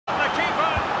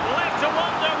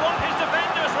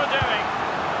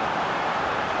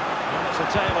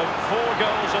tale of 4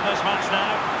 goals in this match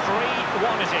now.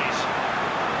 3-1 it is.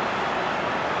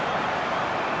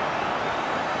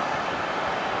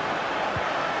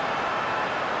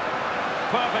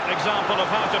 Perfect example of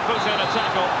how to put in a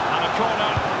tackle, and a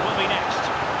corner will be next.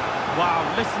 Wow,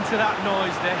 listen to that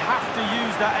noise. They have to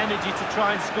use that energy to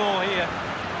try and score here.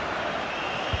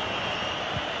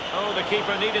 Oh, the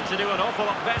keeper needed to do an awful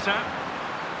lot better.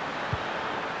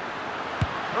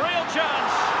 Real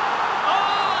chance.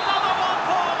 Oh, another one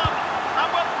for them. And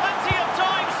with plenty of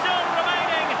time still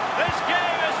remaining, this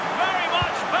game is very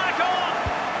much back on.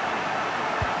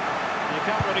 You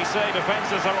can't really say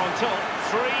defences are on top.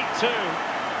 3-2.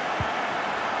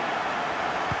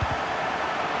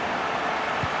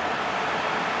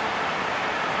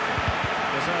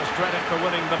 Deserves credit for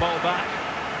winning the ball back.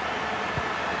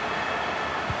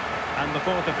 And the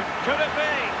fourth of it. Could it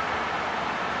be?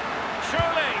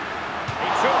 Surely. He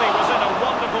truly was in a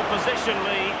wonderful position,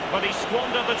 Lee, but he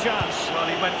squandered the chance. Well,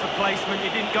 he went for placement, he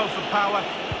didn't go for power,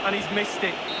 and he's missed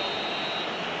it.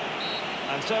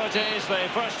 And so it is, the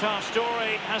first half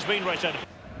story has been written.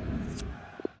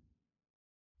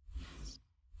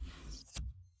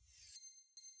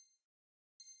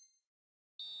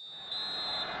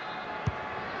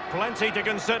 Plenty to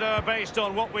consider based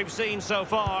on what we've seen so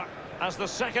far as the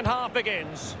second half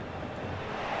begins.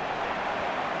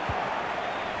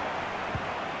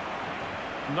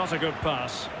 Not a good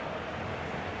pass.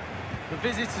 The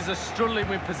visitors are struggling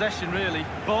with possession, really,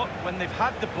 but when they've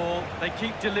had the ball, they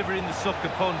keep delivering the sucker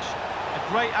punch. A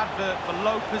great advert for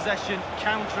low possession,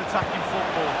 counter-attacking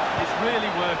football. It's really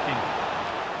working.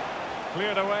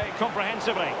 Cleared away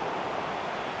comprehensively.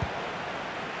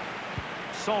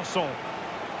 Sanson.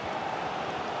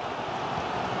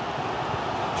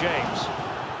 James.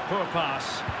 Poor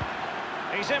pass.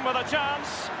 He's in with a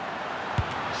chance.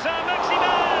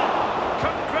 Saint-Maximin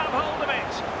couldn't grab hold of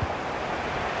it.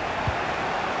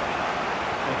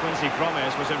 Well, Quincy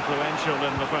Promes was influential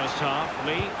in the first half.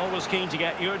 Lee, always keen to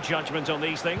get your judgment on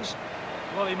these things.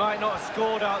 Well, he might not have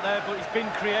scored out there, but he's been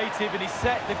creative and he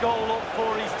set the goal up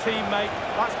for his teammate.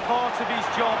 That's part of his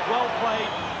job. Well played.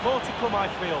 More to come, I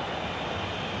feel.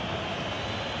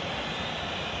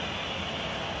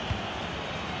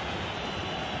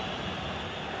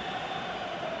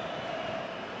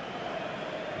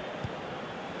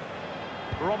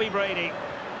 Robbie Brady.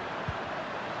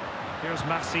 Here's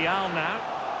Martial now.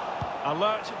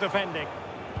 Alert defending.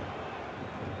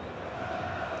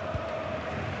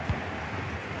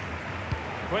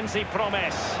 Quincy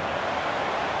Promes.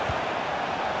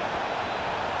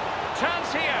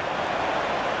 Chance here.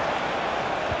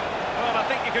 Well, I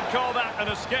think you could call that an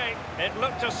escape. It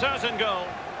looked a certain goal.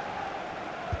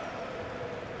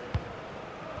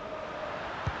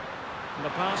 The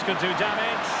pass could do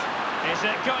damage. Is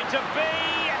it going to be?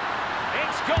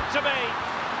 It's got to be.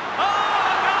 Oh,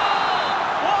 a goal!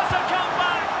 What a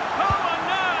comeback! Who on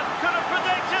earth could have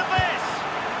predicted this?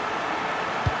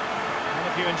 Well,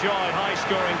 if you enjoy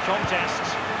high-scoring contests,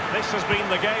 this has been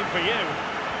the game for you.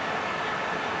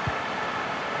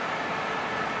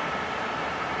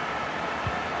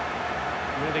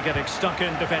 Really getting stuck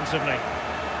in defensively.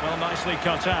 Well, nicely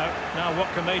cut out. Now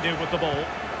what can they do with the ball?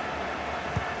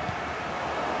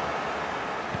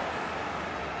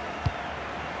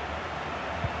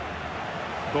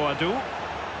 Boadu.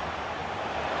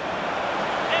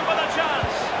 In with a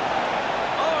chance.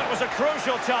 Oh, it was a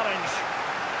crucial challenge.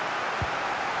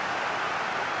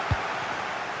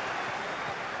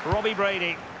 Robbie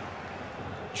Brady.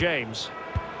 James.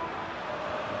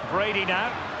 Brady now.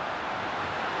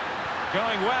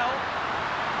 Going well.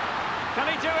 Can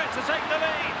he do it to take the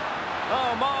lead?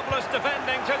 Oh, marvellous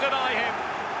defending to deny him.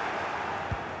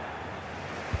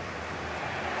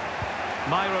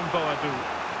 Myron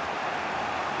Boadu.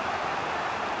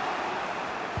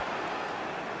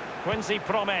 Quincy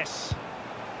Promes.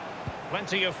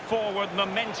 Plenty of forward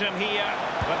momentum here,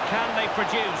 but can they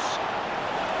produce?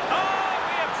 Oh,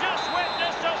 we have just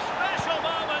witnessed a special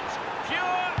moment.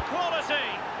 Pure quality.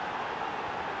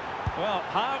 Well,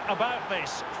 how about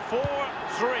this?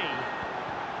 4-3.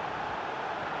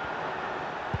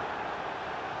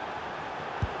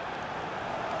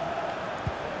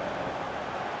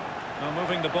 Now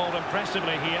moving the ball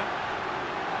impressively here.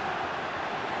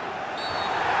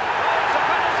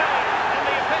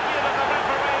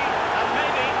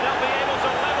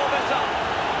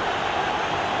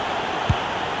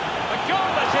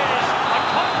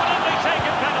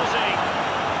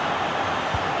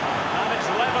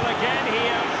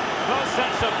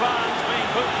 Sets of fans being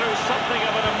put through something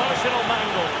of an emotional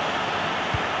mangle.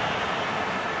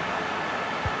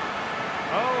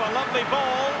 Oh, a lovely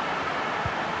ball.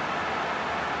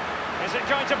 Is it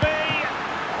going to be?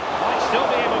 Might still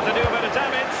be able to do a bit of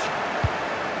damage.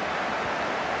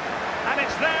 And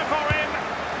it's there for him.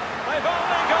 They've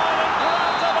only gone and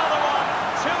grabbed another one.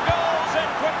 2 goals in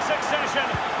quick succession.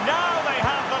 Now they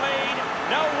have the lead.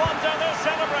 No wonder they're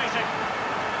celebrating.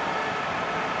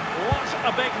 What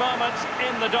a big moment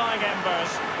in the dying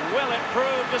embers. Will it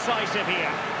prove decisive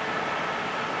here?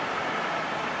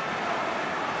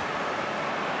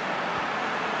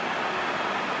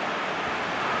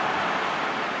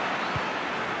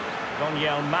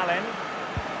 Daniel Malen.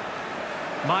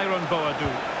 Myron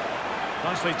Boadu.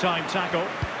 Nicely timed tackle.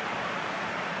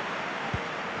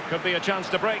 Could be a chance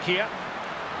to break here.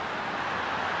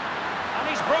 And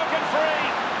he's broken free.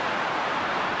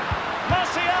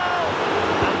 Martial!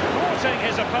 And thwarting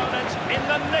his opponent in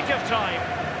the nick of time.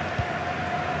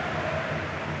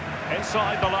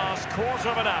 Inside the last quarter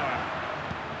of an hour.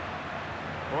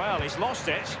 Well, he's lost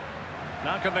it.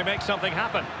 Now can they make something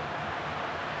happen?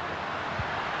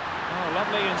 Oh,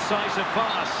 lovely incisive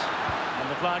pass. And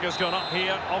the flag has gone up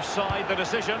here, offside the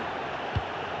decision.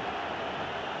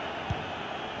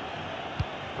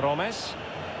 Promes.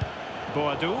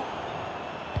 Boadu.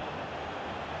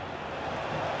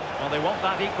 Well, they want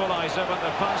that equaliser, but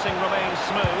the passing remains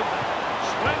smooth.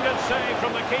 Splendid save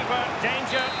from the keeper.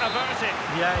 Danger averted.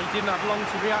 Yeah, he didn't have long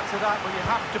to react to that, but you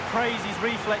have to praise his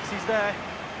reflexes there.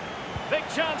 Big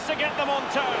chance to get them on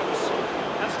toes.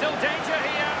 And still danger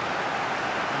here.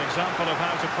 An example of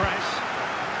how to press.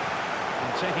 And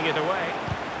taking it away.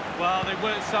 Well, they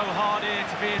worked so hard here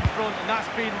to be in front, and that's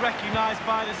been recognised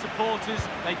by the supporters.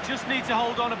 They just need to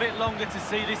hold on a bit longer to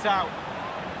see this out.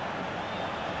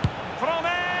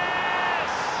 Promes!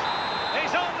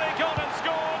 He's only gone and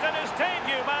scored in his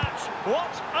debut match. What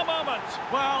a moment!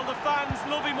 Well, the fans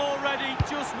love him already.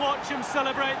 Just watch him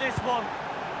celebrate this one.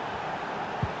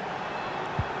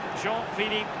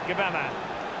 Jean-Philippe Gabama.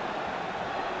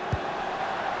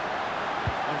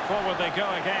 And forward they go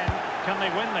again. Can they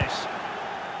win this?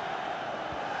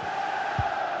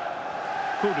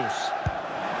 Kudus.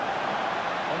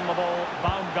 On the ball,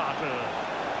 Baumgartel.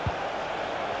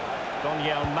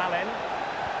 Daniel Malen.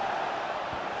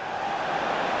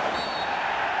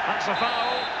 That's a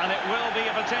foul, and it will be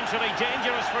a potentially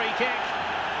dangerous free kick.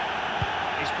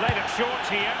 He's played it short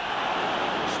here.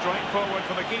 Straight forward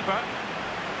for the keeper.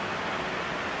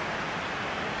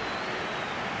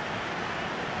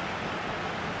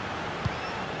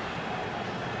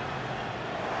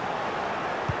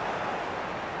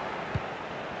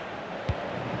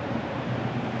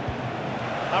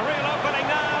 A real opening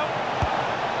now.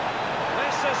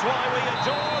 This is why we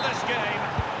adore this game.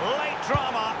 Late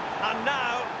drama, and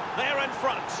now they're in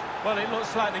front. Well, it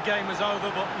looks like the game was over,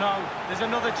 but no, there's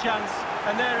another chance.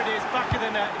 And there it is, back of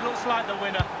the net. It looks like the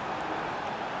winner.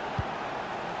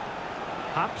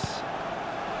 Haps.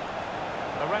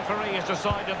 The referee has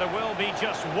decided there will be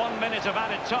just 1 minute of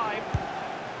added time.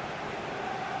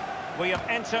 We have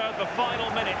entered the final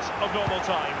minute of normal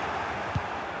time.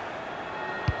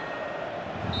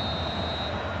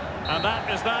 And that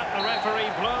is that. The referee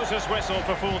blows his whistle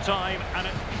for full time, and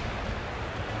it